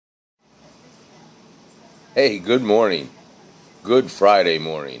Hey, good morning. Good Friday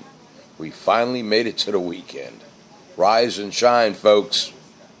morning. We finally made it to the weekend. Rise and shine, folks.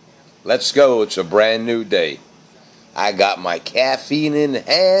 Let's go. It's a brand new day. I got my caffeine in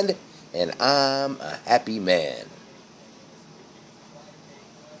hand, and I'm a happy man.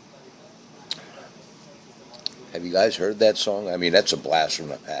 Have you guys heard that song? I mean, that's a blast from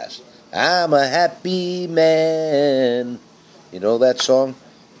the past. I'm a happy man. You know that song?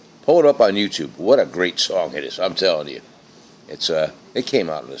 Pull it up on YouTube. What a great song it is, I'm telling you. It came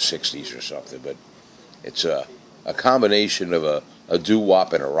out in the 60s or something, but it's a combination of a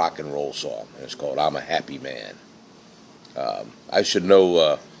doo-wop and a rock and roll song. And it's called I'm a Happy Man. I should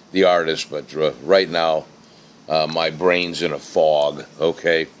know the artist, but right now my brain's in a fog,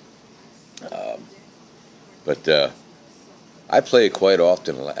 okay? But I play it quite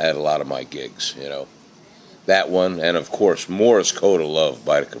often at a lot of my gigs, you know. That one, and of course, Morris Code of Love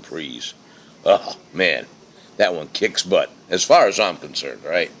by the Capris. Oh, man, that one kicks butt, as far as I'm concerned,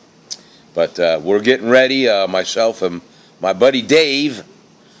 right? But we're getting ready, myself and my buddy Dave.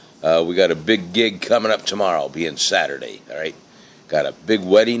 We got a big gig coming up tomorrow, being Saturday, all right? Got a big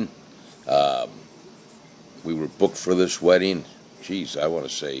wedding. We were booked for this wedding, geez, I want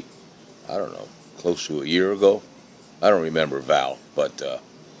to say, I don't know, close to a year ago. I don't remember Val, but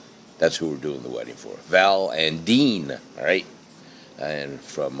that's who we're doing the wedding for. Val and Dean, all right? And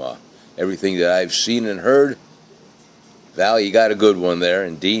from everything that I've seen and heard, Val, you got a good one there.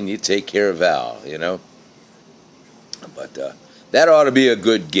 And Dean, you take care of Val, you know? But that ought to be a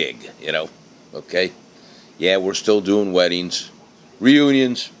good gig, you know? Okay? Yeah, we're still doing weddings,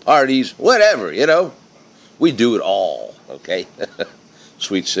 reunions, parties, whatever, you know? We do it all, okay?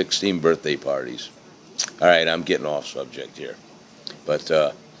 Sweet 16 birthday parties. All right, I'm getting off subject here.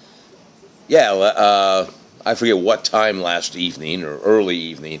 But, yeah, I forget what time last evening or early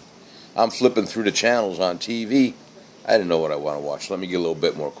evening. I'm flipping through the channels on TV. I didn't know what I want to watch. Let me get a little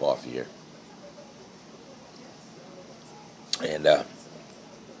bit more coffee here. And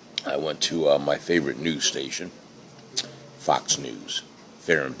I went to my favorite news station, Fox News,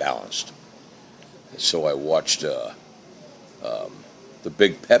 Fair and Balanced. And so I watched the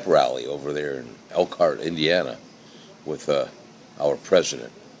big pep rally over there in Elkhart, Indiana, with our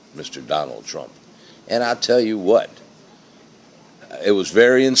president, Mr. Donald Trump. And I'll tell you what, it was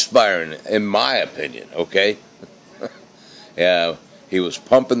very inspiring, in my opinion, okay? Yeah, he was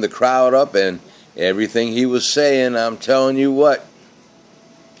pumping the crowd up, and everything he was saying, I'm telling you what,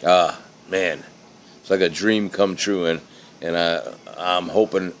 man, it's like a dream come true, and I'm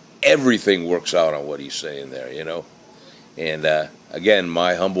hoping everything works out on what he's saying there, you know? And again,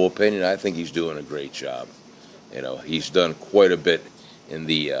 my humble opinion, I think he's doing a great job. You know, he's done quite a bit in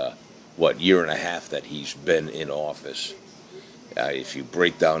the, year and a half that he's been in office. If you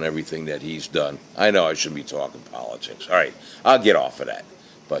break down everything that he's done, I know I shouldn't be talking politics. All right, I'll get off of that.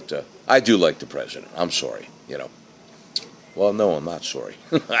 But I do like the president. I'm sorry, you know. Well, no, I'm not sorry.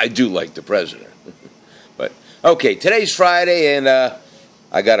 I do like the president. But, okay, today's Friday, and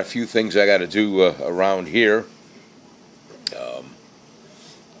I got a few things I got to do around here.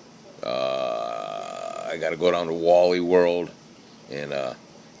 I got to go down to Wally World and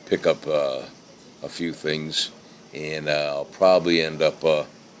pick up a few things, and I'll probably end up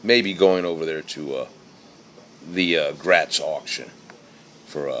maybe going over there to the Gratz auction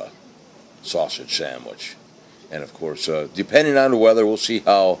for a sausage sandwich. And of course, depending on the weather, we'll see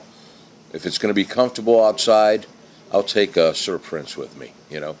if it's going to be comfortable outside. I'll take Sir Prince with me,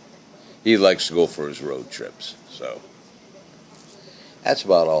 you know. He likes to go for his road trips, so that's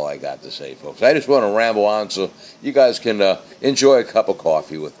about all I got to say, folks. I just want to ramble on so you guys can enjoy a cup of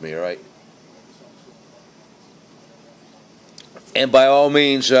coffee with me, all right? And by all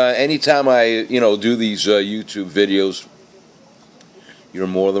means, anytime I, do these YouTube videos, you're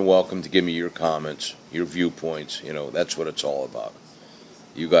more than welcome to give me your comments, your viewpoints. You know, that's what it's all about.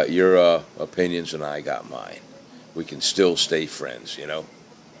 You got your opinions and I got mine. We can still stay friends, you know?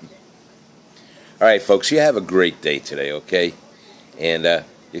 All right, folks, you have a great day today, okay? And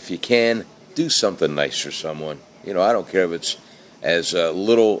if you can, do something nice for someone. You know, I don't care if it's as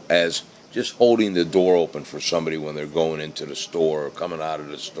little as just holding the door open for somebody when they're going into the store or coming out of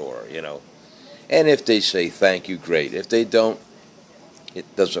the store, you know. And if they say thank you, great. If they don't, it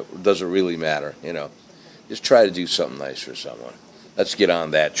doesn't really matter, you know. Just try to do something nice for someone. Let's get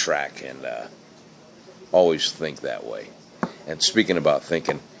on that track and always think that way. And speaking about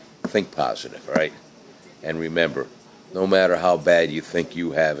thinking, think positive, all right? And remember, no matter how bad you think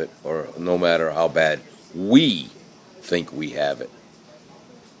you have it, or no matter how bad we think we have it,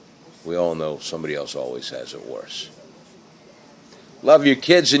 we all know somebody else always has it worse. Love your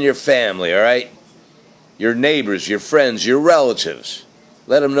kids and your family, all right? your neighbors, your friends, your relatives.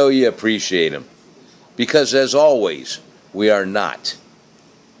 Let them know you appreciate them. Because as always, we are not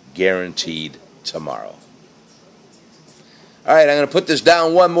guaranteed tomorrow. All right, I'm going to put this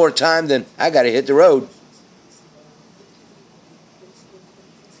down one more time, then I got to hit the road.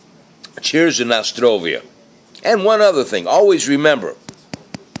 Cheers to Nostrovia. And one other thing, always remember,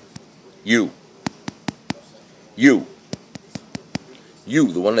 you,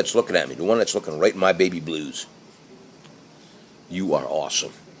 the one that's looking at me, the one that's looking right in my baby blues, you are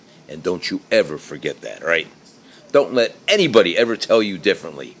awesome. And don't you ever forget that, all right? Don't let anybody ever tell you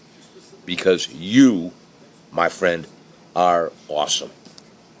differently, because you, my friend, are awesome.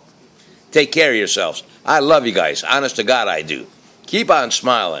 Take care of yourselves. I love you guys. Honest to God, I do. Keep on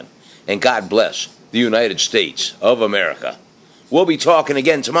smiling, and God bless the United States of America. We'll be talking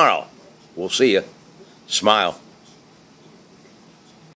again tomorrow. We'll see you. Smile.